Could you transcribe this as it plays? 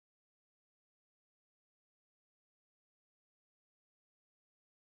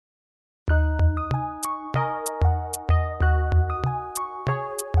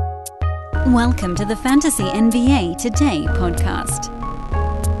Welcome to the Fantasy NBA Today podcast.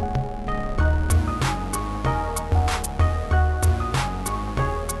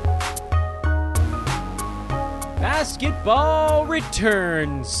 Basketball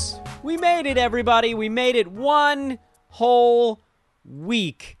returns. We made it, everybody. We made it one whole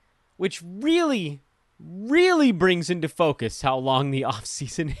week, which really brings into focus how long the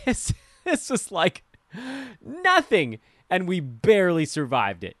offseason is. This was like nothing, and we barely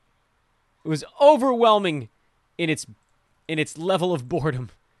survived it. It was overwhelming in its level of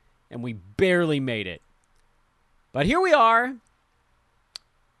boredom, and we barely made it. But here we are,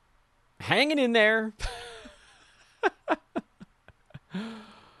 hanging in there.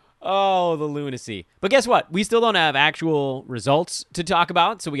 Oh, the lunacy. But guess what? We still don't have actual results to talk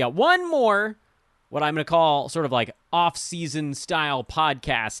about, so we got one more, what I'm going to call sort of like off-season style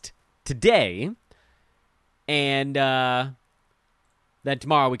podcast today. And then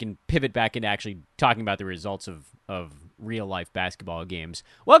tomorrow we can pivot back into actually talking about the results of real-life basketball games.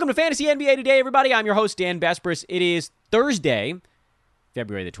 Welcome to Fantasy NBA Today, everybody. I'm your host, Dan Besbris. It is Thursday,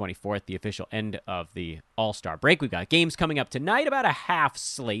 February the 24th, the official end of the All-Star break. We've got games coming up tonight, about a half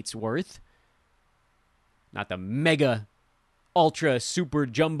slate's worth. Not the mega, ultra, super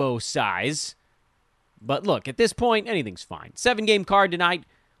jumbo size. But look, at this point, anything's fine. 7-game card tonight.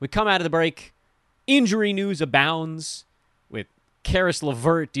 We come out of the break. Injury news abounds with Karis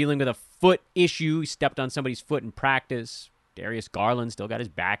LeVert dealing with a foot issue. He stepped on somebody's foot in practice. Darius Garland still got his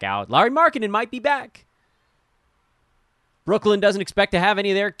back out. Larry Markkinen might be back. Brooklyn doesn't expect to have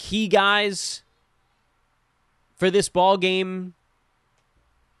any of their key guys for this ball game.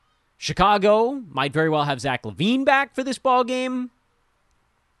 Chicago might very well have Zach LaVine back for this ball game.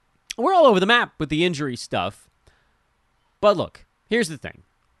 We're all over the map with the injury stuff. But look, here's the thing.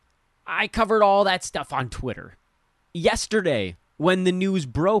 I covered all that stuff on Twitter yesterday when the news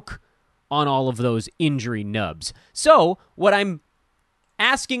broke on all of those injury nubs. So what I'm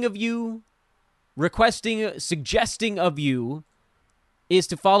asking of you, requesting, suggesting of you, is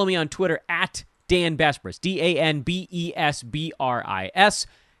to follow me on Twitter at Dan Besbris, DanBesbris.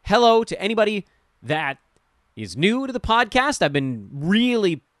 Hello to anybody that is new to the podcast. I've been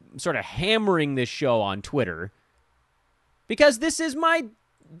really sort of hammering this show on Twitter because this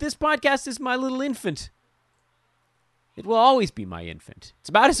podcast is my little infant. It will always be my infant. It's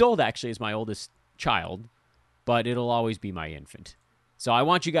about as old, actually, as my oldest child, but it'll always be my infant. So I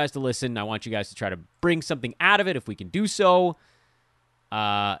want you guys to listen. I want you guys to try to bring something out of it if we can do so.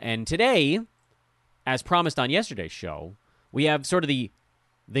 And today, as promised on yesterday's show, we have sort of the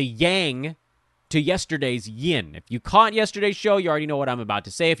yang to yesterday's yin. If you caught yesterday's show, you already know what I'm about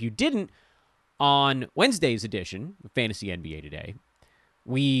to say. If you didn't, on Wednesday's edition of Fantasy NBA Today,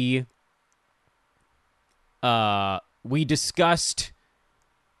 we discussed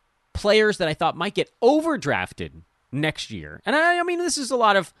players that I thought might get overdrafted next year. And I mean, this is a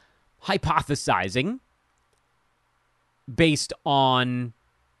lot of hypothesizing based on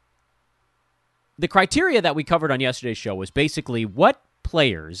the criteria that we covered on yesterday's show was basically what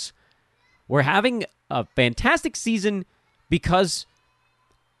players were having a fantastic season because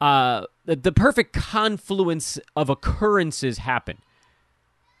the perfect confluence of occurrences happened.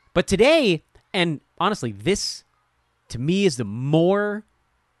 But today, and honestly, this to me is the more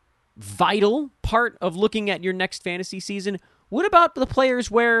vital part of looking at your next fantasy season. What about the players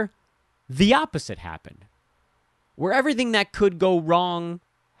where the opposite happened? Where everything that could go wrong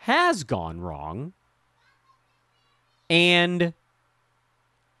has gone wrong? And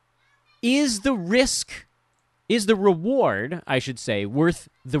is the reward, I should say, worth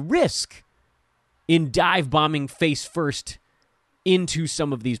the risk in dive bombing face first into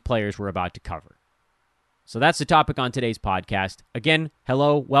some of these players we're about to cover? So that's the topic on today's podcast. Again,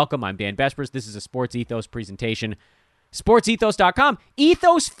 hello, welcome. I'm Dan Besbris. This is a Sports Ethos presentation. SportsEthos.com.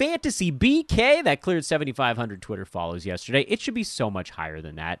 Ethos Fantasy BK. That cleared 7,500 Twitter follows yesterday. It should be so much higher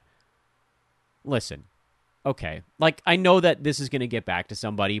than that. Listen, okay, like I know that this is going to get back to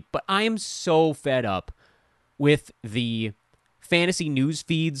somebody, but I am so fed up with the fantasy news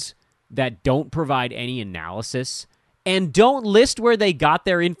feeds that don't provide any analysis and don't list where they got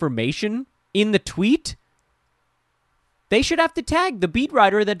their information in the tweet. They should have to tag the beat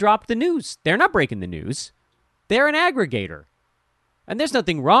writer that dropped the news. They're not breaking the news. They're an aggregator. And there's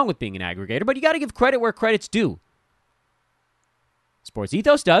nothing wrong with being an aggregator, but you got to give credit where credit's due. Sports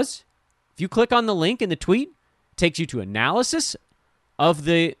Ethos does. If you click on the link in the tweet, it takes you to analysis of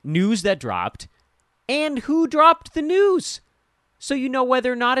the news that dropped and who dropped the news, so you know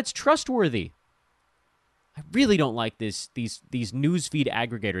whether or not it's trustworthy. I really don't like these newsfeed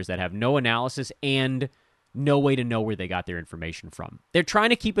aggregators that have no analysis and no way to know where they got their information from. They're trying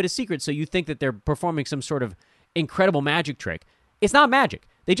to keep it a secret, so you think that they're performing some sort of incredible magic trick. It's not magic.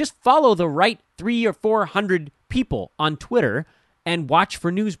 They just follow the right 300 or 400 people on Twitter and watch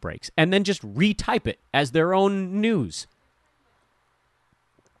for news breaks, and then just retype it as their own news.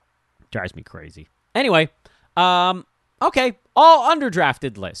 Drives me crazy. Anyway, okay, all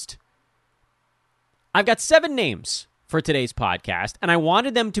underdrafted list. I've got 7 names for today's podcast, and I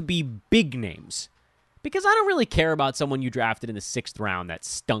wanted them to be big names because I don't really care about someone you drafted in the 6th round that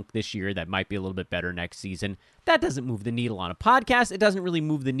stunk this year that might be a little bit better next season. That doesn't move the needle on a podcast. It doesn't really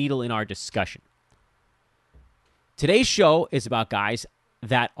move the needle in our discussion. Today's show is about guys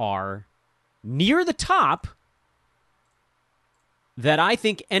that are near the top that I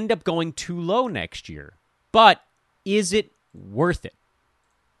think end up going too low next year. But is it worth it?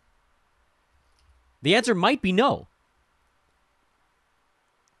 The answer might be no.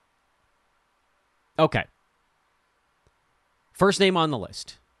 Okay. First name on the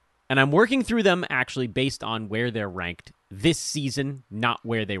list. And I'm working through them actually based on where they're ranked this season, not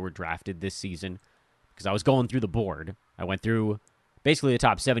where they were drafted this season. Because I was going through the board. I went through basically the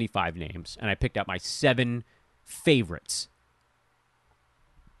top 75 names, and I picked out my 7 favorites.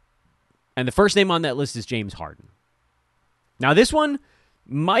 And the first name on that list is James Harden. Now, this one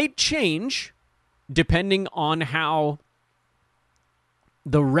might change depending on how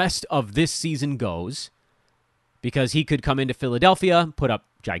the rest of this season goes, because he could come into Philadelphia, put up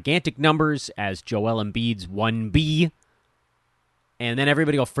gigantic numbers as Joel Embiid's 1B, and then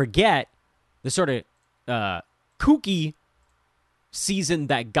everybody will forget the sort of kooky season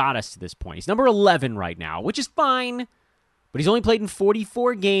that got us to this point. He's number 11 right now, which is fine, but he's only played in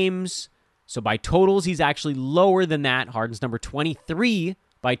 44 games, so by totals, he's actually lower than that. Harden's number 23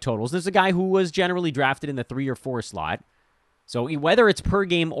 by totals. This is a guy who was generally drafted in the 3 or 4 slot, so whether it's per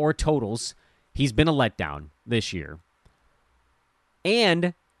game or totals, he's been a letdown this year.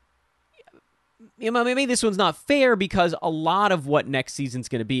 And maybe this one's not fair because a lot of what next season's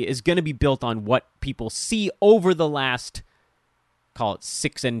going to be is going to be built on what people see over the last, call it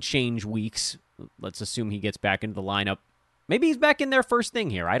 6 and change weeks. Let's assume he gets back into the lineup. Maybe he's back in there first thing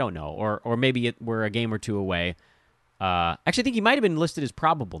here. I don't know. Or maybe we're a game or 2 away. Actually, I think he might have been listed as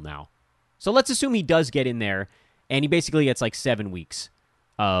probable now. So let's assume he does get in there, and he basically gets like 7 weeks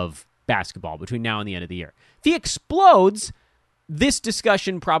of basketball between now and the end of the year. If he explodes, this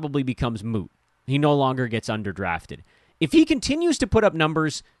discussion probably becomes moot. He no longer gets underdrafted. If he continues to put up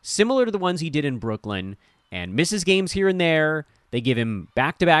numbers similar to the ones he did in Brooklyn and misses games here and there, they give him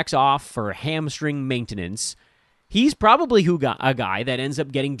back-to-backs off for hamstring maintenance, he's probably a guy that ends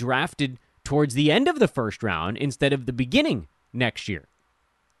up getting drafted towards the end of the first round instead of the beginning next year.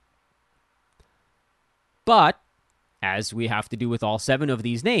 But, as we have to do with all 7 of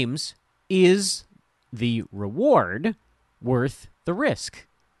these names, is the reward worth the risk?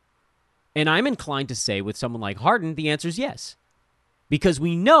 And I'm inclined to say with someone like Harden, the answer is yes. Because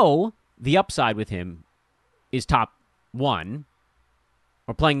we know the upside with him is top 1.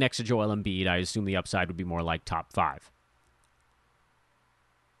 Or playing next to Joel Embiid, I assume the upside would be more like top 5.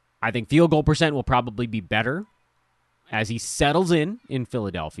 I think field goal percent will probably be better as he settles in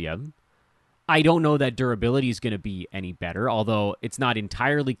Philadelphia. I don't know that durability is going to be any better, although it's not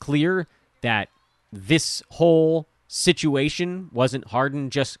entirely clear that this whole situation wasn't Harden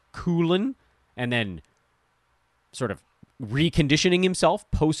just cooling and then sort of reconditioning himself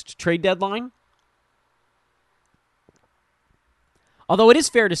post-trade deadline. Although it is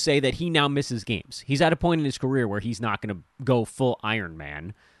fair to say that he now misses games. He's at a point in his career where he's not going to go full Iron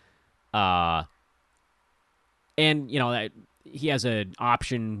Man. And, he has an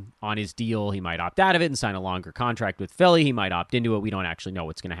option on his deal. He might opt out of it and sign a longer contract with Philly. He might opt into it. We don't actually know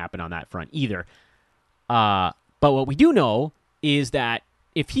what's going to happen on that front either. But what we do know is that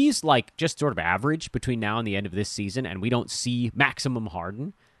if he's like just sort of average between now and the end of this season and we don't see maximum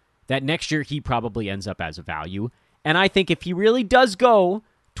Harden, that next year he probably ends up as a value. And I think if he really does go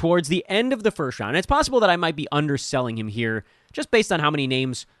towards the end of the first round, and it's possible that I might be underselling him here just based on how many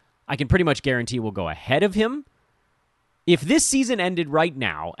names I can pretty much guarantee will go ahead of him. If this season ended right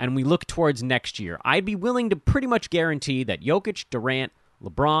now and we look towards next year, I'd be willing to pretty much guarantee that Jokic, Durant,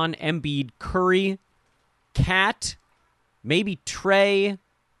 LeBron, Embiid, Curry, Cat, maybe Trey,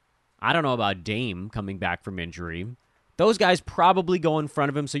 I don't know about Dame coming back from injury. Those guys probably go in front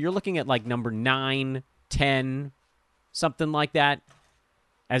of him, so you're looking at like number 9, 10, something like that,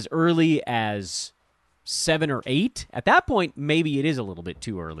 as early as 7 or 8. At that point, maybe it is a little bit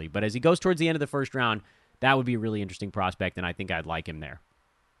too early, but as he goes towards the end of the first round, that would be a really interesting prospect, and I think I'd like him there.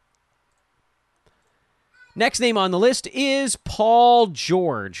 Next name on the list is Paul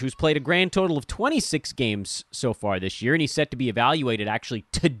George, who's played a grand total of 26 games so far this year, and he's set to be evaluated actually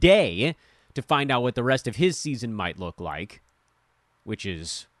today to find out what the rest of his season might look like, which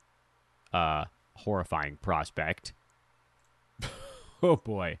is a horrifying prospect. Oh,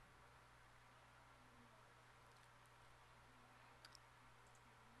 boy.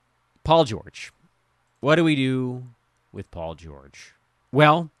 Paul George. What do we do with Paul George?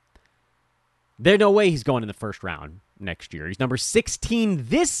 Well, there's no way he's going in the first round next year. He's number 16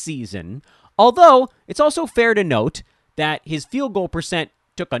 this season, although it's also fair to note that his field goal percent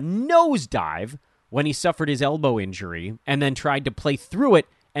took a nosedive when he suffered his elbow injury and then tried to play through it,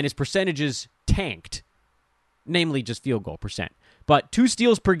 and his percentages tanked, namely just field goal percent. But 2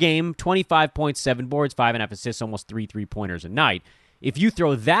 steals per game, 25 points, 7 boards, 5.5 assists, almost 3 3-pointers a night. If you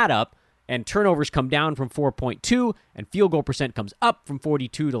throw that up and turnovers come down from 4.2 and field goal percent comes up from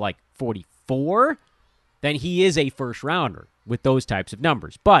 42 to like 44, then he is a first rounder with those types of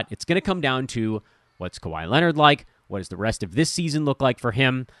numbers. But it's going to come down to what's Kawhi Leonard like, what does the rest of this season look like for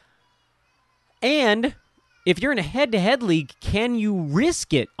him, and if you're in a head-to-head league, can you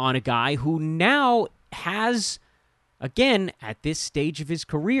risk it on a guy who now has, again, at this stage of his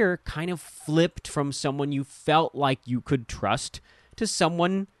career, kind of flipped from someone you felt like you could trust to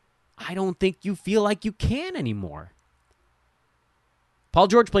someone I don't think you feel like you can anymore? Paul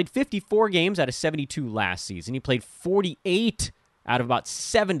George played 54 games out of 72 last season. He played 48 out of about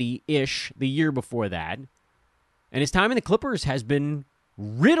 70-ish the year before that. And his time in the Clippers has been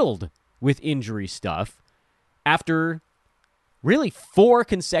riddled with injury stuff after really 4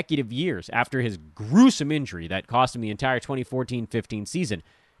 consecutive years after his gruesome injury that cost him the entire 2014-15 season.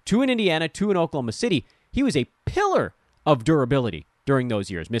 2 in Indiana, 2 in Oklahoma City. He was a pillar of durability during those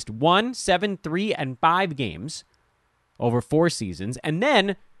years. Missed 1, 7, 3, and 5 games over 4 seasons, and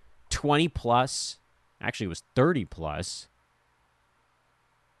then 20-plus, actually it was 30-plus.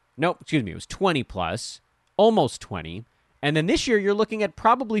 Nope, excuse me, it was 20-plus, almost 20. And then this year you're looking at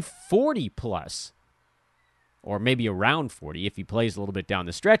probably 40-plus, or maybe around 40 if he plays a little bit down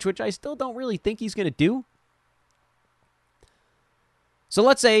the stretch, which I still don't really think he's going to do. So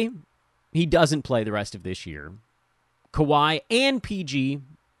let's say he doesn't play the rest of this year. Kawhi and PG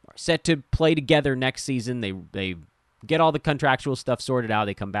are set to play together next season. They get all the contractual stuff sorted out.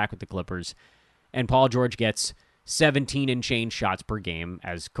 They come back with the Clippers. And Paul George gets 17 and change shots per game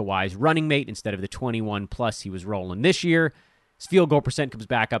as Kawhi's running mate instead of the 21-plus he was rolling this year. His field goal percent comes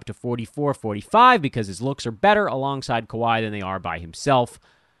back up to 44, 45 because his looks are better alongside Kawhi than they are by himself.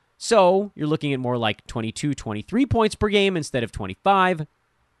 So you're looking at more like 22, 23 points per game instead of 25.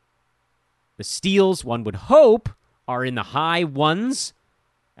 The steals, one would hope, are in the high ones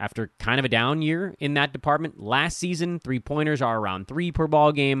after kind of a down year in that department. Last season, 3-pointers are around 3 per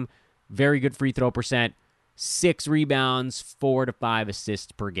ball game. Very good free throw percent. 6 rebounds, 4 to 5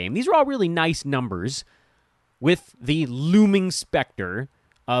 assists per game. These are all really nice numbers with the looming specter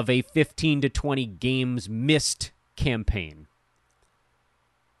of a 15 to 20 games missed campaign.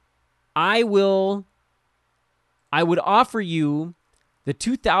 I would offer you the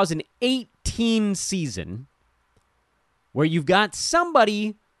 2018 season where you've got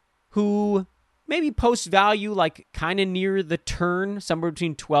somebody who maybe posts value like kind of near the turn, somewhere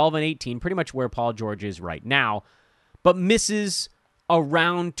between 12 and 18, pretty much where Paul George is right now, but misses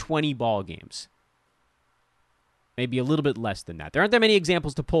around 20 ball games. Maybe a little bit less than that. There aren't that many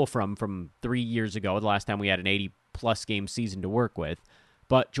examples to pull from 3 years ago, the last time we had an 80-plus game season to work with.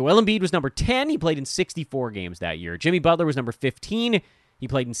 But Joel Embiid was number 10. He played in 64 games that year. Jimmy Butler was number 15. He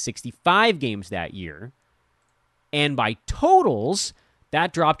played in 65 games that year. And by totals,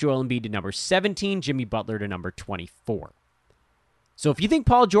 that dropped Joel Embiid to number 17, Jimmy Butler to number 24. So if you think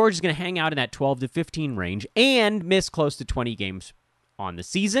Paul George is going to hang out in that 12 to 15 range and miss close to 20 games on the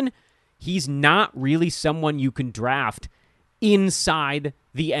season, he's not really someone you can draft inside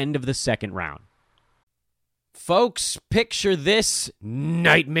the end of the second round. Folks, picture this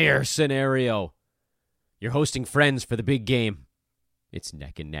nightmare scenario. You're hosting friends for the big game. It's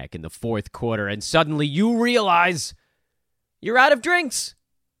neck and neck in the fourth quarter, and suddenly you realize you're out of drinks.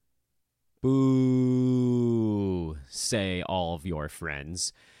 Boo, say all of your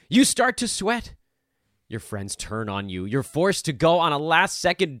friends. You start to sweat. Your friends turn on you. You're forced to go on a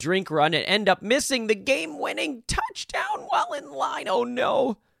last-second drink run and end up missing the game-winning touchdown while in line. Oh,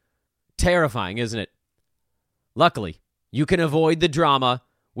 no. Terrifying, isn't it? Luckily, you can avoid the drama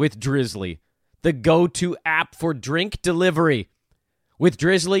with Drizzly, the go-to app for drink delivery. With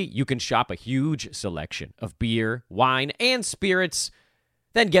Drizzly, you can shop a huge selection of beer, wine, and spirits,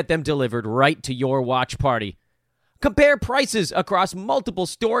 then get them delivered right to your watch party. Compare prices across multiple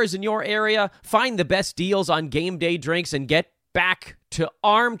stores in your area, find the best deals on game day drinks, and get back to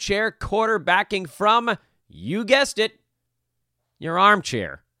armchair quarterbacking from, you guessed it, your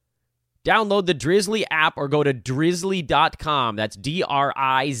armchair. Download the Drizzly app or go to drizzly.com. That's DRIZLY.com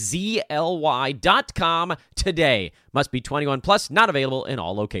today. Must be 21 plus, not available in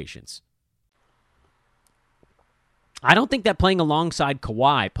all locations. I don't think that playing alongside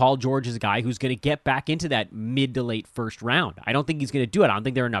Kawhi, Paul George is a guy who's going to get back into that mid to late first round. I don't think he's going to do it. I don't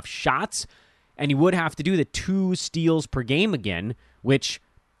think there are enough shots, and he would have to do the 2 steals per game again, which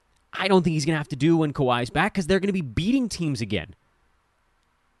I don't think he's going to have to do when Kawhi's back because they're going to be beating teams again.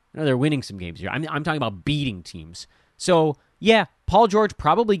 I know they're winning some games here. I'm talking about beating teams. So, yeah, Paul George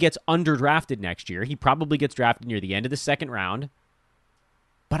probably gets underdrafted next year. He probably gets drafted near the end of the second round.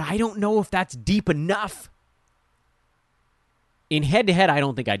 But I don't know if that's deep enough. In head-to-head, I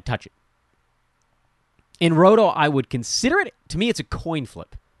don't think I'd touch it. In Roto, I would consider it. To me, it's a coin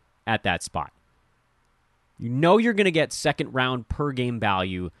flip at that spot. You know you're going to get second round per game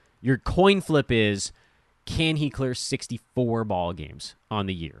value. Your coin flip is, can he clear 64 ball games on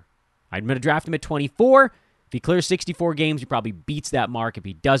the year? I'm going to draft him at 24. If he clears 64 games, he probably beats that mark. If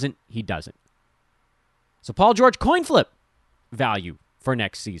he doesn't, he doesn't. So Paul George, coin flip value for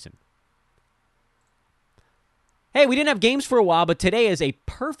next season. Hey, we didn't have games for a while, but today is a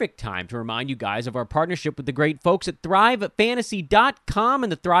perfect time to remind you guys of our partnership with the great folks at ThriveFantasy.com and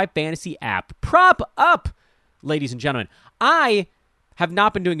the Thrive Fantasy app. Prop up, ladies and gentlemen. I have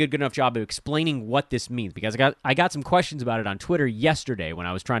not been doing a good enough job of explaining what this means because I got some questions about it on Twitter yesterday when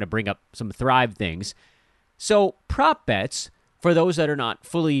I was trying to bring up some Thrive things. So prop bets, for those that are not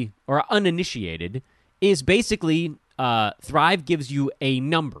fully or uninitiated, is basically Thrive gives you a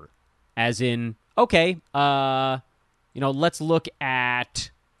number, as in, okay, let's look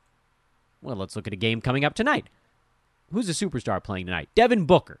at a game coming up tonight. Who's a superstar playing tonight? Devin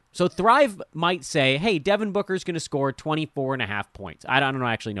Booker. So Thrive might say, hey, Devin Booker's going to score 24.5 points. I don't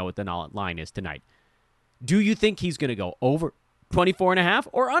actually know what the line is tonight. Do you think he's going to go over 24.5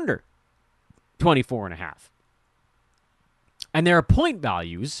 or under 24.5? And there are point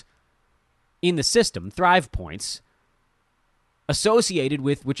values in the system, Thrive points, associated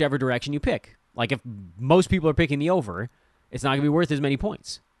with whichever direction you pick. Like if most people are picking the over, it's not going to be worth as many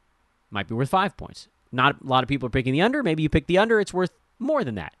points. Might be worth 5 points. Not a lot of people are picking the under. Maybe you pick the under, it's worth more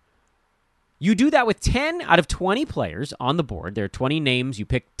than that. You do that with 10 out of 20 players on the board. There are 20 names. You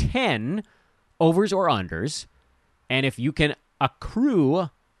pick 10 overs or unders. And if you can accrue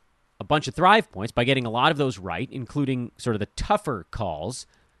a bunch of Thrive points by getting a lot of those right, including sort of the tougher calls,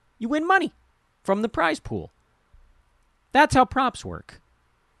 you win money from the prize pool. That's how props work.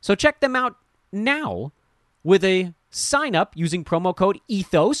 So check them out now with a sign up using promo code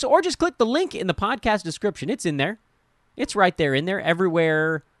ETHOS, or just click the link in the podcast description. It's in there. It's right there in there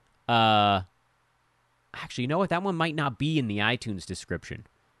everywhere. Actually, you know what? That one might not be in the iTunes description.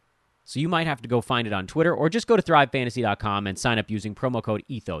 So you might have to go find it on Twitter, or just go to ThriveFantasy.com and sign up using promo code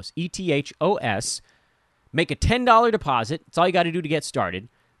ETHOS, ETHOS. Make a $10 deposit. That's all you got to do to get started.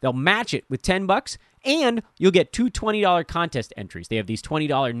 They'll match it with $10, and you'll get 2 $20 contest entries. They have these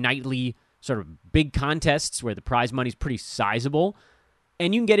 $20 nightly sort of big contests where the prize money is pretty sizable,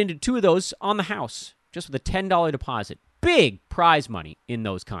 and you can get into 2 of those on the house just with a $10 deposit. Big prize money in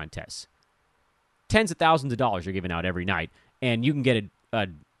those contests. Tens of thousands of dollars are given out every night, and you can get a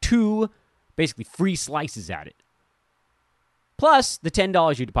 2 basically free slices at it. Plus the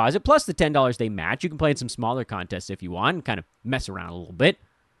 $10 you deposit, plus the $10 they match. You can play in some smaller contests if you want and kind of mess around a little bit.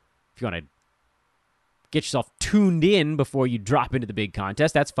 If you want to get yourself tuned in before you drop into the big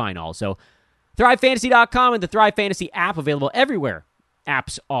contest, that's fine also. ThriveFantasy.com and the Thrive Fantasy app, available everywhere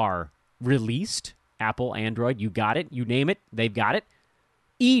apps are released. Apple, Android, you got it. You name it, they've got it.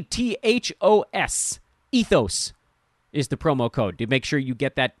 ETHOS. Ethos is the promo code to make sure you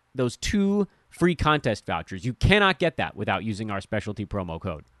get those 2 free contest vouchers. You cannot get that without using our specialty promo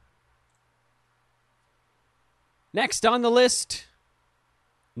code. Next on the list,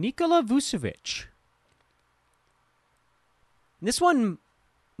 Nikola Vucevic. This one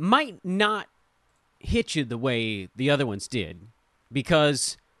might not hit you the way the other ones did,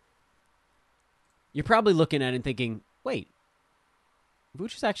 because you're probably looking at it and thinking, wait,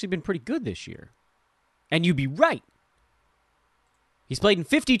 Vucevic has actually been pretty good this year. And you'd be right. He's played in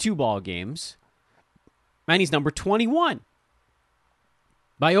 52 ball games, and he's number 21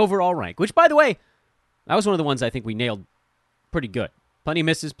 by overall rank, which, by the way, that was one of the ones I think we nailed pretty good. Plenty of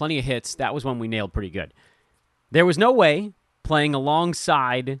misses, plenty of hits. That was one we nailed pretty good. There was no way, playing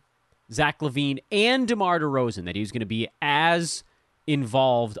alongside Zach LaVine and DeMar DeRozan, that he was going to be as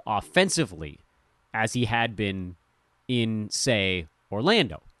involved offensively as he had been in, say,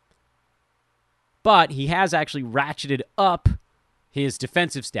 Orlando. But he has actually ratcheted up his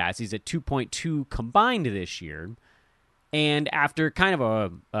defensive stats. He's at 2.2 combined this year. And after kind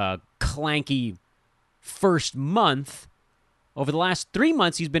of a clanky first month, over the last 3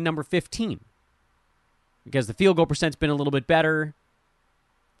 months, he's been number 15. Because the field goal percent's been a little bit better.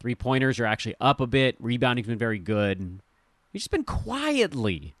 Three-pointers are actually up a bit. Rebounding's been very good. He's just been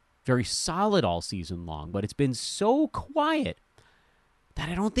quietly very solid all season long. But it's been so quiet that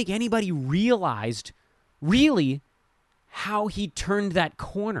I don't think anybody realized really how he turned that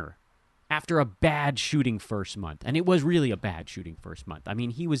corner after a bad shooting first month. And it was really a bad shooting first month. I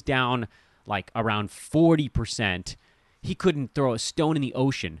mean, he was down like around 40%. He couldn't throw a stone in the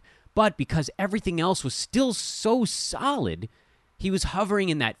ocean. But because everything else was still so solid, he was hovering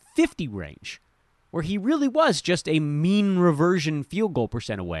in that 50 range, where he really was just a mean reversion field goal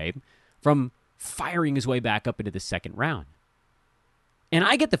percent away from firing his way back up into the second round. And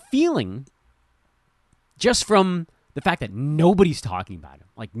I get the feeling, just from the fact that nobody's talking about him,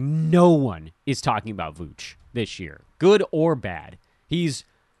 like no one is talking about Vooch this year, good or bad. He's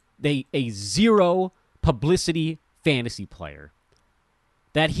a zero publicity fantasy player.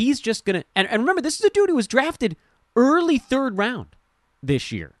 That he's just going to... And remember, this is a dude who was drafted early third round this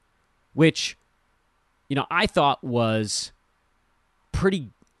year, which, I thought was pretty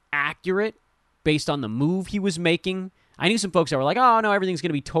accurate based on the move he was making. I knew some folks that were like, oh, no, everything's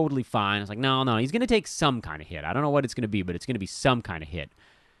going to be totally fine. I was like, no, he's going to take some kind of hit. I don't know what it's going to be, but it's going to be some kind of hit.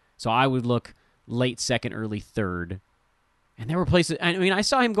 So I would look late second, early third. And there were places... I mean, I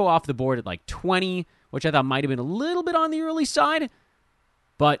saw him go off the board at like 20, which I thought might have been a little bit on the early side.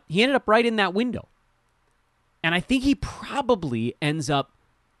 But he ended up right in that window. And I think he probably ends up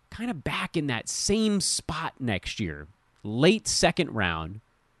kind of back in that same spot next year. Late second round.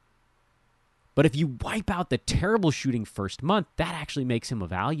 But if you wipe out the terrible shooting first month, that actually makes him a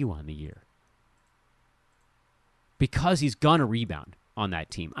value on the year. Because he's going to rebound on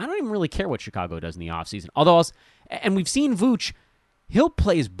that team. I don't even really care what Chicago does in the offseason. Although, and we've seen Vooch, he'll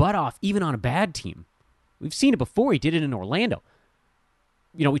play his butt off even on a bad team. We've seen it before. He did it in Orlando.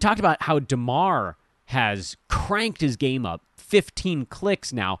 We talked about how DeMar has cranked his game up 15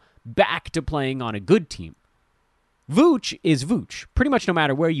 clicks now, back to playing on a good team. Vooch is Vooch, pretty much no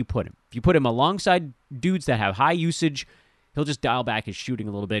matter where you put him. If you put him alongside dudes that have high usage, he'll just dial back his shooting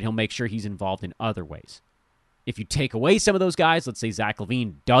a little bit. He'll make sure he's involved in other ways. If you take away some of those guys, let's say Zach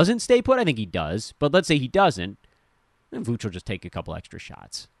LaVine doesn't stay put, I think he does, but let's say he doesn't, then Vooch will just take a couple extra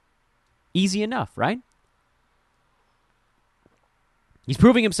shots. Easy enough, right? He's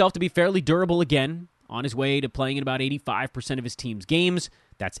proving himself to be fairly durable again, on his way to playing in about 85% of his team's games.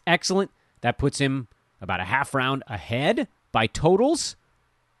 That's excellent. That puts him about a half round ahead by totals.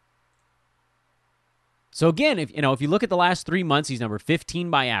 So again, if you look at the last 3 months, he's number 15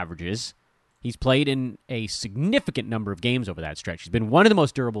 by averages. He's played in a significant number of games over that stretch. He's been one of the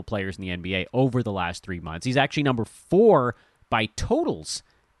most durable players in the NBA over the last 3 months. He's actually number 4 by totals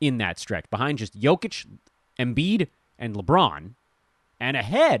in that stretch, behind just Jokic, Embiid, and LeBron. And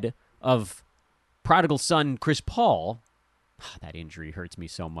ahead of prodigal son Chris Paul. That injury hurts me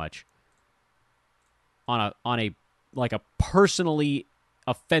so much. On a personally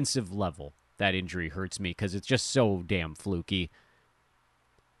offensive level, that injury hurts me because it's just so damn fluky.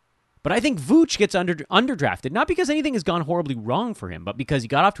 But I think Vooch gets underdrafted, not because anything has gone horribly wrong for him, but because he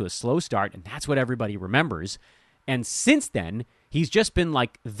got off to a slow start, and that's what everybody remembers. And since then, he's just been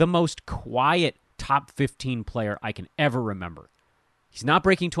like the most quiet top 15 player I can ever remember. He's not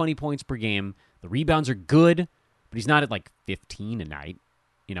breaking 20 points per game. The rebounds are good, but he's not at like 15 a night.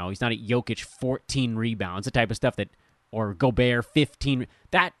 He's not at Jokic 14 rebounds, the type of stuff or Gobert 15.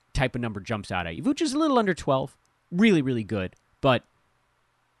 That type of number jumps out at you. Vooch is a little under 12. Really, really good. But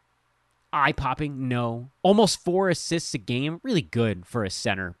eye-popping, no. Almost 4 assists a game. Really good for a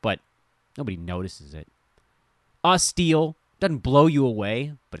center, but nobody notices it. A steal. Doesn't blow you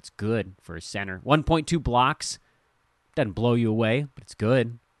away, but it's good for a center. 1.2 blocks. Doesn't blow you away, but it's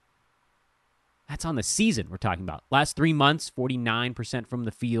good. That's on the season we're talking about. Last 3 months, 49% from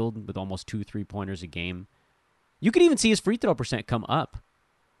the field with almost 2 3-pointers a game. You could even see his free throw percent come up.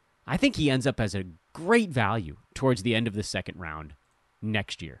 I think he ends up as a great value towards the end of the second round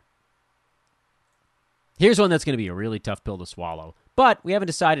next year. Here's one that's going to be a really tough pill to swallow, but we haven't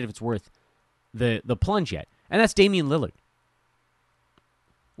decided if it's worth the plunge yet, and that's Damian Lillard.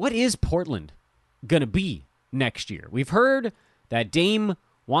 What is Portland going to be next year? We've heard that Dame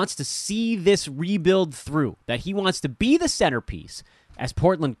wants to see this rebuild through, that he wants to be the centerpiece as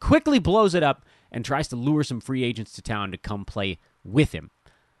Portland quickly blows it up and tries to lure some free agents to town to come play with him.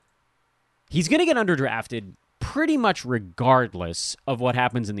 He's going to get underdrafted pretty much regardless of what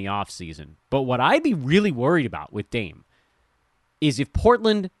happens in the offseason. But what I'd be really worried about with Dame is if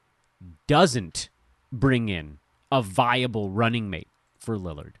Portland doesn't bring in a viable running mate for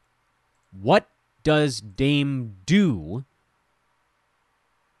Lillard. What does Dame do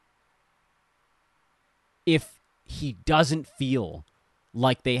if he doesn't feel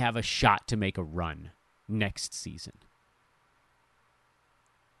like they have a shot to make a run next season?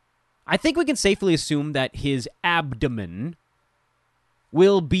 I think we can safely assume that his abdomen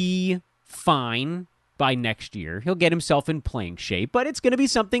will be fine by next year. He'll get himself in playing shape, but it's going to be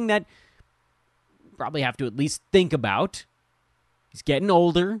something that you probably have to at least think about. He's getting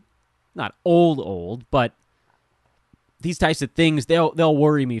older. Not old, but these types of things, they'll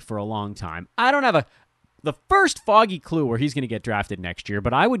worry me for a long time. I don't have the first foggy clue where he's going to get drafted next year,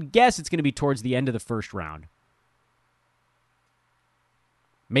 but I would guess it's going to be towards the end of the first round.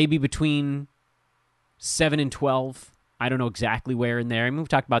 Maybe between 7 and 12. I don't know exactly where in there. I mean, we've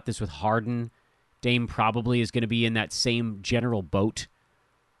talked about this with Harden. Dame probably is going to be in that same general boat.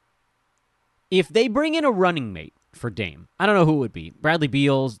 If they bring in a running mate for Dame, I don't know who it would be. Bradley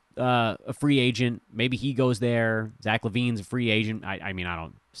Beal's a free agent. Maybe he goes there. Zach LaVine's a free agent. I mean, I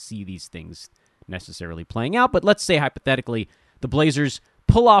don't see these things necessarily playing out, but let's say hypothetically the Blazers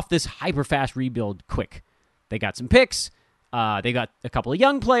pull off this hyper-fast rebuild quick. They got some picks. They got a couple of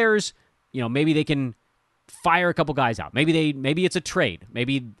young players. Maybe they can fire a couple guys out. Maybe it's a trade.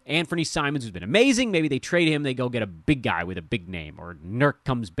 Maybe Anthony Simons, who's been amazing, maybe they trade him. They go get a big guy with a big name, or Nurk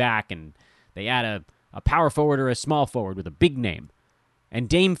comes back and they add a power forward or a small forward with a big name. And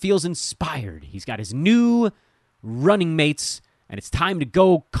Dame feels inspired. He's got his new running mates, and it's time to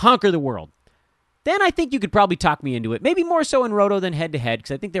go conquer the world. Then I think you could probably talk me into it. Maybe more so in Roto than head-to-head,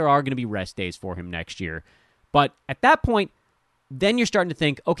 because I think there are going to be rest days for him next year. But at that point, then you're starting to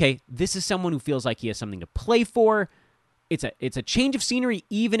think, okay, this is someone who feels like he has something to play for. It's a change of scenery,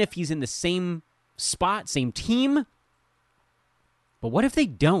 even if he's in the same spot, same team. But what if they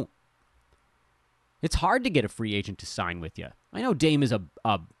don't? It's hard to get a free agent to sign with you. I know Dame is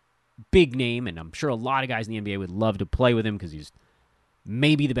a big name, and I'm sure a lot of guys in the NBA would love to play with him because he's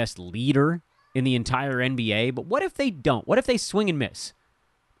maybe the best leader in the entire NBA. But what if they don't? What if they swing and miss?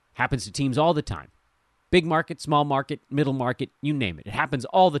 Happens to teams all the time. Big market, small market, middle market, you name it. It happens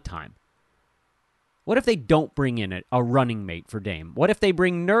all the time. What if they don't bring in a running mate for Dame? What if they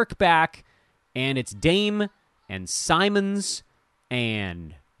bring Nurk back and it's Dame and Simons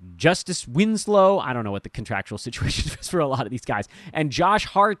and Justice Winslow? I don't know what the contractual situation is for a lot of these guys. And Josh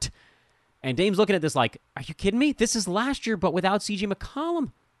Hart. And Dame's looking at this like, are you kidding me? This is last year, but without C.J.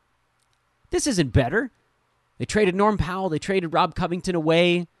 McCollum. This isn't better. They traded Norm Powell. They traded Rob Covington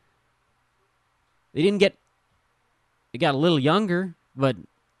away. They got a little younger, but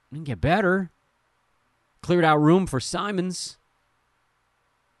didn't get better. Cleared out room for Simons.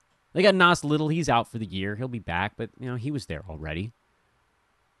 They got Nas Little. He's out for the year. He'll be back, but he was there already.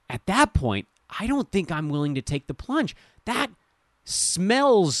 At that point, I don't think I'm willing to take the plunge. That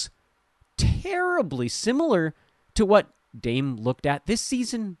smells terribly similar to what Dame looked at this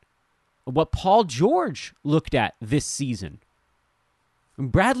season, what Paul George looked at this season, and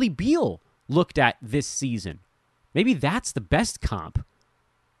Bradley Beal looked at this season. Maybe that's the best comp.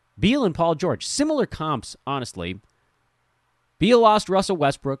 Beal and Paul George. Similar comps, honestly. Beal lost Russell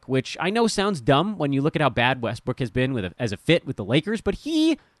Westbrook, which I know sounds dumb when you look at how bad Westbrook has been as a fit with the Lakers, but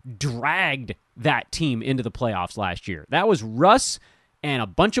he dragged that team into the playoffs last year. That was Russ and a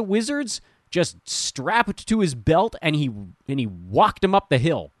bunch of Wizards just strapped to his belt, and he walked him up the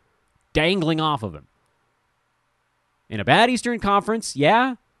hill, dangling off of him. In a bad Eastern Conference,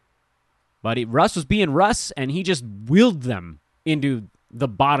 yeah, but Russ was being Russ, and he just willed them into the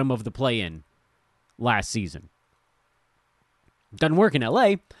bottom of the play-in last season. Doesn't work in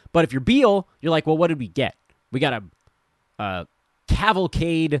L.A., but if you're Beal, you're like, well, what did we get? We got a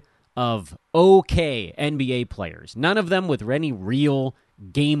cavalcade of okay NBA players, none of them with any real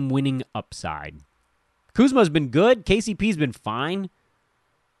game-winning upside. Kuzma's been good. KCP's been fine.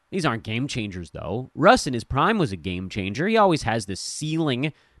 These aren't game changers, though. Russ in his prime was a game changer. He always has this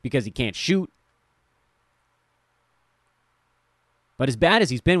ceiling because he can't shoot. But as bad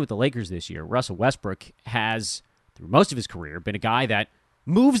as he's been with the Lakers this year, Russell Westbrook has, through most of his career, been a guy that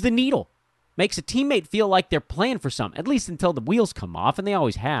moves the needle, makes a teammate feel like they're playing for something, at least until the wheels come off, and they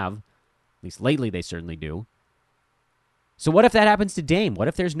always have. At least lately they certainly do. So what if that happens to Dame? What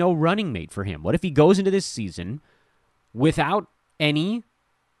if there's no running mate for him? What if he goes into this season without any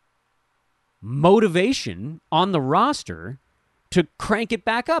motivation on the roster to crank it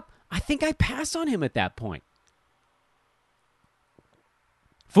back up? I think I pass on him at that point.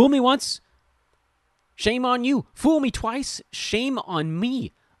 Fool me once, Shame on you. Fool me twice, shame on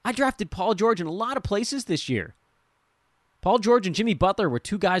me. I drafted Paul George in a lot of places this year. Paul George and Jimmy Butler were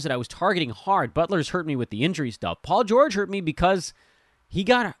two guys that I was targeting hard. Butler's hurt me with the injury stuff. Paul George hurt me because he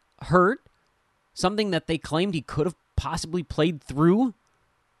got hurt, something that they claimed he could have possibly played through.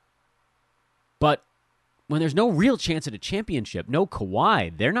 But when there's no real chance at a championship, no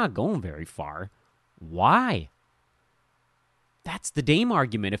Kawhi, they're not going very far. Why? That's the Dame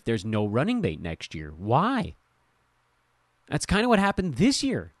argument if there's no running mate next year. Why? That's kind of what happened this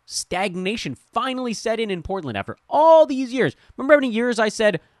year. Stagnation finally set in Portland after all these years. Remember how many years I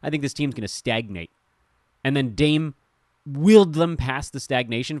said, I think this team's going to stagnate? And then Dame willed them past the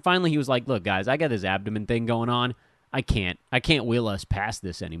stagnation. Finally, he was like, look, guys, I got this abdomen thing going on. I can't will us past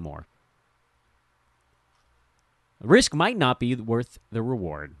this anymore. The risk might not be worth the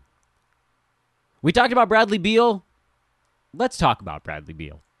reward. We talked about Bradley Beal. Let's talk about Bradley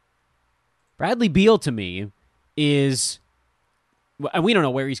Beal. Bradley Beal, to me, is... and we don't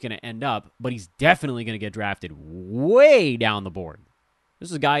know where he's going to end up, but he's definitely going to get drafted way down the board. This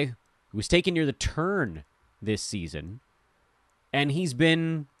is a guy who was taken near the turn this season, and he's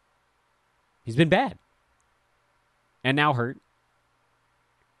been bad. And now hurt.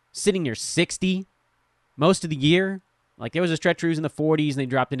 Sitting near 60 most of the year. Like, there was a stretch where he was in the 40s, and they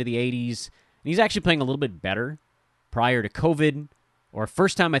dropped into the 80s. And he's actually playing a little bit better prior to COVID. Or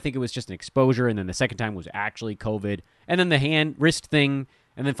first time, I think it was just an exposure, and then the second time was actually COVID. And then the wrist thing,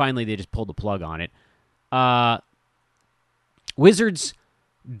 and then finally they just pulled the plug on it. Wizards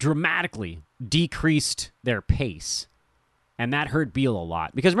dramatically decreased their pace, and that hurt Beal a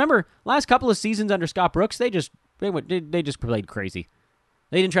lot. Because remember, last couple of seasons under Scott Brooks, they just played crazy.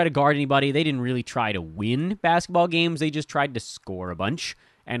 They didn't try to guard anybody. They didn't really try to win basketball games. They just tried to score a bunch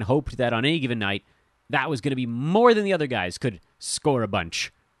and hoped that on any given night, that was going to be more than the other guys could score a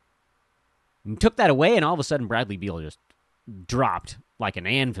bunch. And took that away, and all of a sudden, Bradley Beal just dropped like an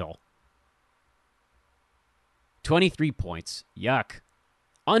anvil. 23 points. Yuck.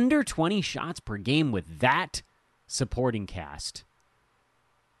 Under 20 shots per game with that supporting cast.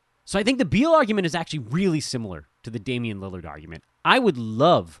 So I think the Beal argument is actually really similar to the Damian Lillard argument. I would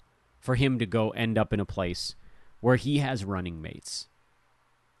love for him to go end up in a place where he has running mates.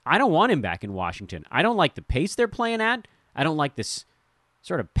 I don't want him back in Washington. I don't like the pace they're playing at. I don't like this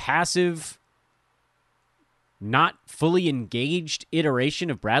sort of passive, not fully engaged iteration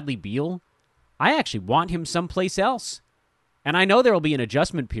of Bradley Beal. I actually want him someplace else. And I know there will be an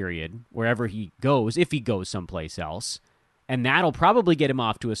adjustment period wherever he goes, if he goes someplace else. And that'll probably get him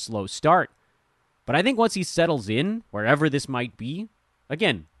off to a slow start. But I think once he settles in, wherever this might be,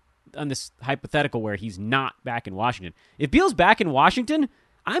 again, on this hypothetical where he's not back in Washington. If Beal's back in Washington,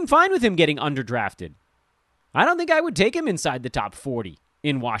 I'm fine with him getting underdrafted. I don't think I would take him inside the top 40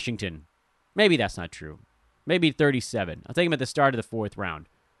 in Washington. Maybe that's not true. Maybe 37. I'll take him at the start of the fourth round.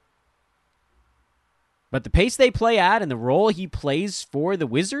 But the pace they play at and the role he plays for the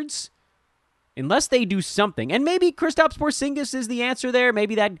Wizards, unless they do something, and maybe Kristaps Porzingis is the answer there.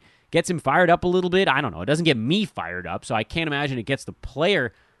 Maybe that gets him fired up a little bit. I don't know. It doesn't get me fired up, so I can't imagine it gets the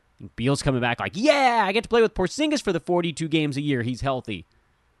player. I think Beal's coming back like, yeah, I get to play with Porzingis for the 42 games a year. He's healthy.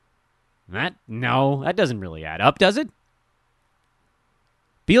 That doesn't really add up, does it?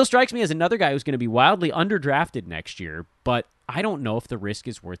 Beal strikes me as another guy who's going to be wildly underdrafted next year, but I don't know if the risk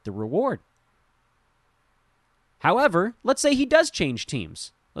is worth the reward. However, let's say he does change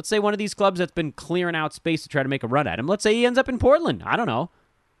teams. Let's say one of these clubs that's been clearing out space to try to make a run at him. Let's say he ends up in Portland. I don't know.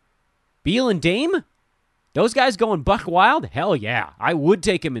 Beal and Dame? Those guys going buck wild? Hell yeah. I would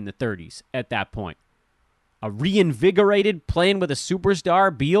take him in the 30s at that point. A reinvigorated, playing with a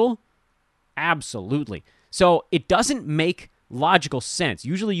superstar Beal? Absolutely. So it doesn't make logical sense.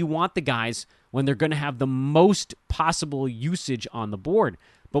 Usually you want the guys when they're going to have the most possible usage on the board.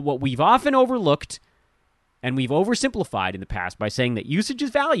 But what we've often overlooked, and we've oversimplified in the past by saying that usage is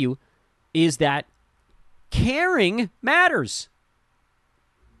value, is that caring matters.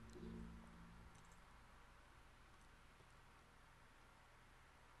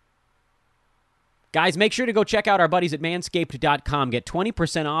 Guys, make sure to go check out our buddies at manscaped.com. Get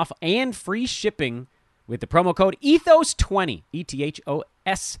 20% off and free shipping with the promo code ETHOS20,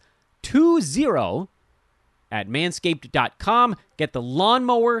 ETHOS20 at manscaped.com. Get the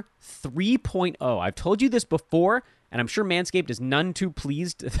Lawnmower 3.0. I've told you this before, and I'm sure Manscaped is none too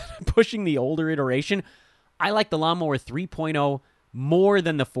pleased pushing the older iteration. I like the Lawnmower 3.0 more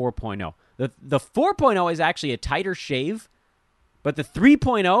than the 4.0. The 4.0 is actually a tighter shave, but the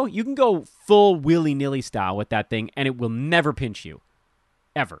 3.0, you can go full willy-nilly style with that thing, and it will never pinch you.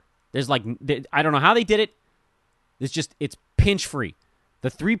 Ever. I don't know how they did it. It's pinch-free.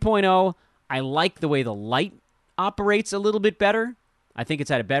 The 3.0, I like the way the light operates a little bit better. I think it's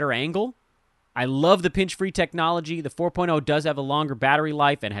at a better angle. I love the pinch-free technology. The 4.0 does have a longer battery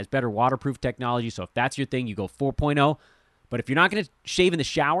life and has better waterproof technology, so if that's your thing, you go 4.0. But if you're not going to shave in the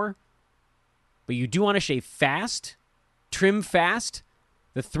shower, but you do want to shave fast, trim fast,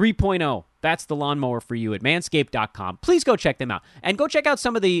 the 3.0, that's the lawnmower for you at manscaped.com. Please go check them out. And go check out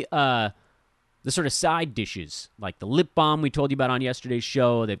some of the sort of side dishes, like the lip balm we told you about on yesterday's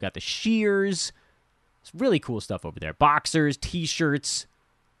show. They've got the shears. It's really cool stuff over there. Boxers, T-shirts,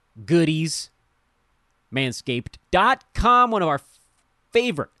 goodies. Manscaped.com, one of our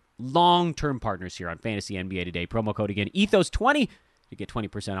favorite long-term partners here on Fantasy NBA Today. Promo code again, Ethos20 to get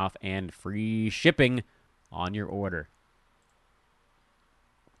 20% off and free shipping on your order.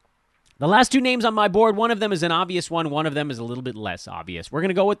 The last two names on my board, one of them is an obvious one of them is a little bit less obvious. We're going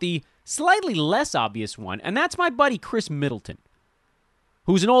to go with the slightly less obvious one, and that's my buddy Chris Middleton,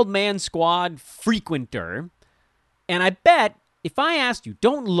 who's an old man squad frequenter. And I bet if I asked you,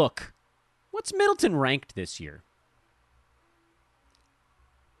 don't look, what's Middleton ranked this year?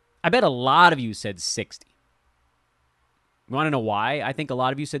 I bet a lot of you said 60. You want to know why I think a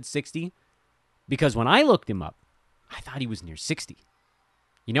lot of you said 60? Because when I looked him up, I thought he was near 60.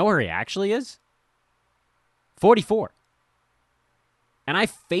 You know where he actually is? 44. And I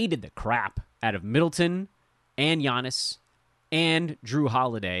faded the crap out of Middleton and Giannis and Drew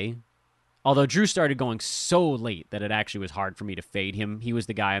Holiday. Although Drew started going so late that it actually was hard for me to fade him. He was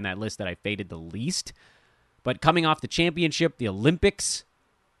the guy on that list that I faded the least. But coming off the championship, the Olympics,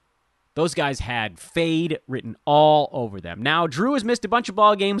 those guys had fade written all over them. Now, Drew has missed a bunch of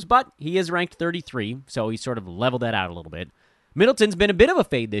ball games, but he is ranked 33, so he sort of leveled that out a little bit. Middleton's been a bit of a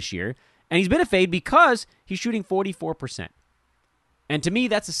fade this year, and he's been a fade because he's shooting 44%. And to me,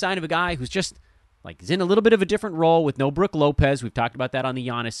 that's a sign of a guy who's just, like, he's in a little bit of a different role with no Brook Lopez. We've talked about that on the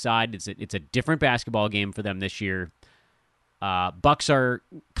Giannis side. It's a different basketball game for them this year. Bucks are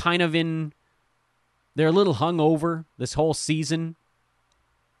kind of they're a little hungover this whole season.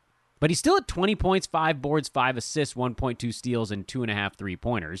 But he's still at 20 points, 5 boards, 5 assists, 1.2 steals, and 2.5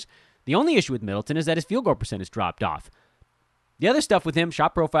 3-pointers. The only issue with Middleton is that his field goal percentage dropped off. The other stuff with him,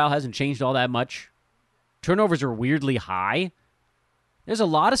 shot profile hasn't changed all that much. Turnovers are weirdly high. There's a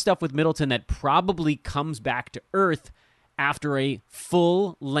lot of stuff with Middleton that probably comes back to earth after a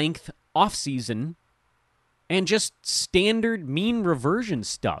full-length offseason and just standard mean reversion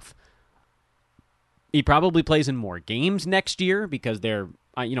stuff. He probably plays in more games next year because they're,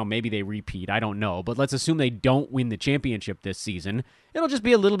 maybe they repeat. I don't know. But let's assume they don't win the championship this season. It'll just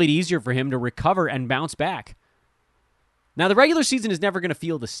be a little bit easier for him to recover and bounce back. Now, the regular season is never going to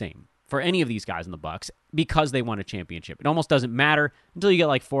feel the same for any of these guys in the Bucks because they won a championship. It almost doesn't matter until you get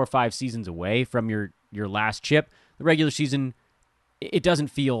like 4 or 5 seasons away from your last chip. The regular season, it doesn't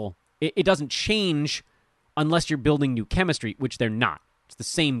change unless you're building new chemistry, which they're not. It's the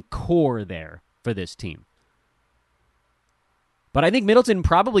same core there for this team. But I think Middleton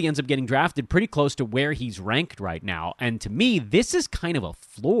probably ends up getting drafted pretty close to where he's ranked right now. And to me, this is kind of a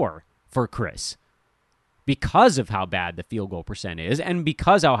floor for Chris because of how bad the field goal percent is and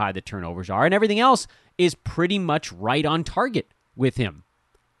because how high the turnovers are, and everything else is pretty much right on target with him.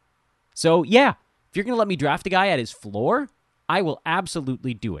 So, yeah, if you're going to let me draft a guy at his floor, I will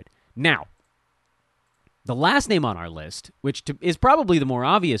absolutely do it. Now, the last name on our list, which is probably the more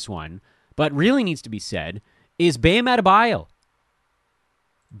obvious one, but really needs to be said, is Bam Adebayo.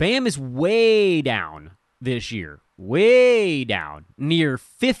 Bam is way down this year. Way down. Near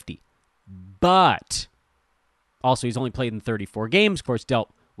 50. But also, he's only played in 34 games. Of course,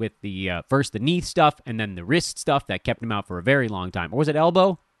 dealt with the first the knee stuff and then the wrist stuff that kept him out for a very long time. Or was it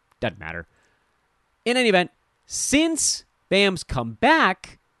elbow? Doesn't matter. In any event, since Bam's come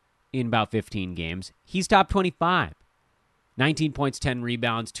back in about 15 games, he's top 25. 19 points, 10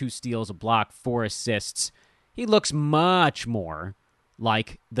 rebounds, 2 steals, a block, 4 assists. He looks much more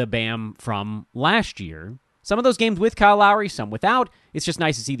like the Bam from last year. Some of those games with Kyle Lowry, some without. It's just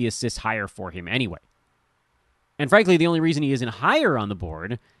nice to see the assists higher for him anyway. And frankly, the only reason he isn't higher on the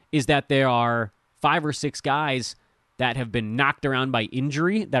board is that there are 5 or 6 guys that have been knocked around by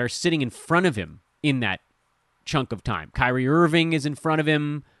injury that are sitting in front of him in that chunk of time. Kyrie Irving is in front of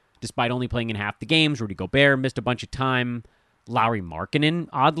him, despite only playing in half the games. Rudy Gobert missed a bunch of time. Lauri Markkanen,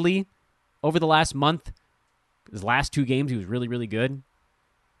 oddly, over the last month, his last 2 games, he was really, really good.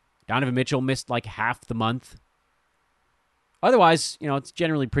 Donovan Mitchell missed like half the month. Otherwise, it's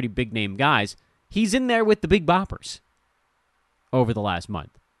generally pretty big-name guys. He's in there with the big boppers over the last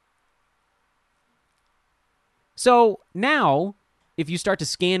month. So now, if you start to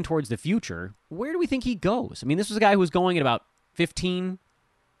scan towards the future, where do we think he goes? I mean, this was a guy who was going at about 15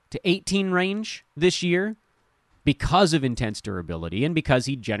 to 18 range this year because of intense durability and because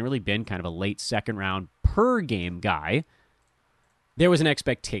he'd generally been kind of a late second round per game guy. There was an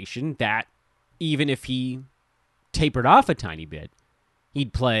expectation that even if he tapered off a tiny bit,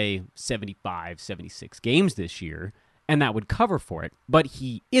 he'd play 75, 76 games this year, and that would cover for it. But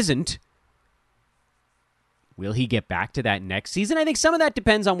he isn't. Will he get back to that next season? I think some of that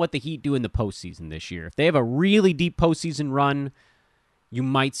depends on what the Heat do in the postseason this year. If they have a really deep postseason run, you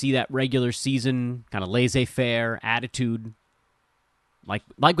might see that regular season kind of laissez-faire attitude, like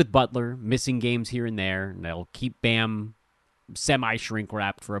with Butler, missing games here and there, and they'll keep Bam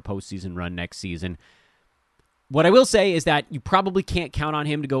semi-shrink-wrapped for a postseason run next season. What I will say is that you probably can't count on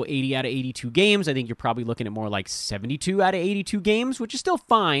him to go 80 out of 82 games. I think you're probably looking at more like 72 out of 82 games, which is still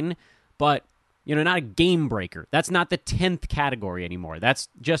fine, but not a game breaker. That's not the 10th category anymore. That's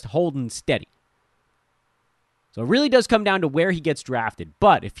just holding steady. So it really does come down to where he gets drafted.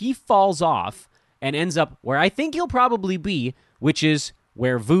 But if he falls off and ends up where I think he'll probably be, which is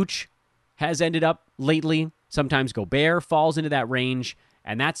where Vooch has ended up lately, sometimes Gobert falls into that range,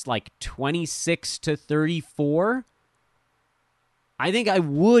 and that's like 26 to 34, I think I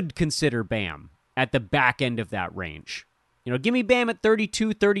would consider Bam at the back end of that range. Give me Bam at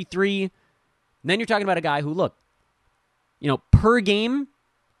 32, 33. And then you're talking about a guy who, look, per game,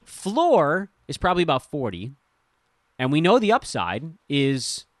 floor is probably about 40. And we know the upside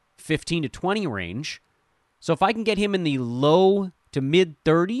is 15 to 20 range. So if I can get him in the low to mid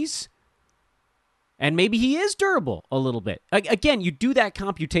 30s, and maybe he is durable a little bit. Again, you do that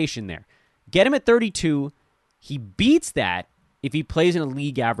computation there. Get him at 32. He beats that if he plays in a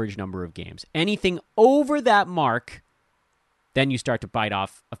league average number of games. Anything over that mark, then you start to bite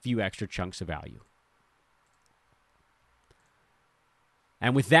off a few extra chunks of value.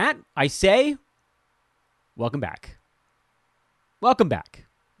 And with that, I say, welcome back. Welcome back.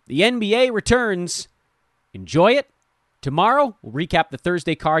 The NBA returns. Enjoy it. Tomorrow, we'll recap the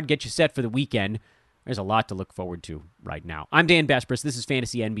Thursday card, get you set for the weekend. There's a lot to look forward to right now. I'm Dan Besbris. This is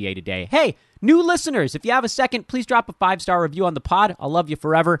Fantasy NBA Today. Hey, new listeners, if you have a second, please drop a 5-star review on the pod. I'll love you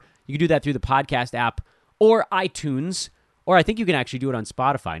forever. You can do that through the podcast app or iTunes. Or I think you can actually do it on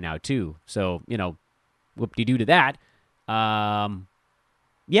Spotify now, too. So, whoop-de-doo to that.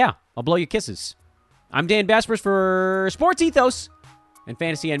 Yeah, I'll blow you kisses. I'm Dan Besbris for Sports Ethos and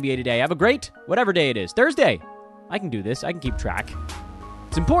Fantasy NBA Today. Have a great, whatever day it is. Thursday. I can do this. I can keep track.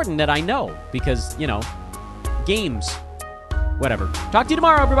 It's important that I know because, games. Whatever. Talk to you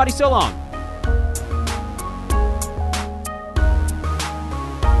tomorrow, everybody. So long.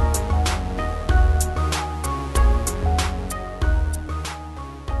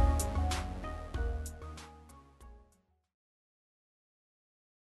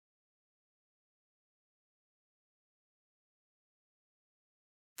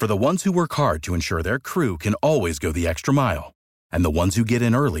 For the ones who work hard to ensure their crew can always go the extra mile, and the ones who get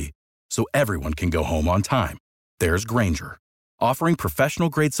in early so everyone can go home on time, there's Grainger, offering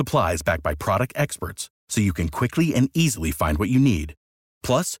professional-grade supplies backed by product experts so you can quickly and easily find what you need.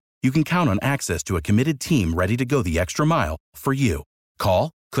 Plus, you can count on access to a committed team ready to go the extra mile for you. Call,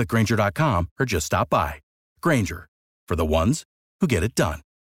 click Grainger.com, or just stop by. Grainger, for the ones who get it done.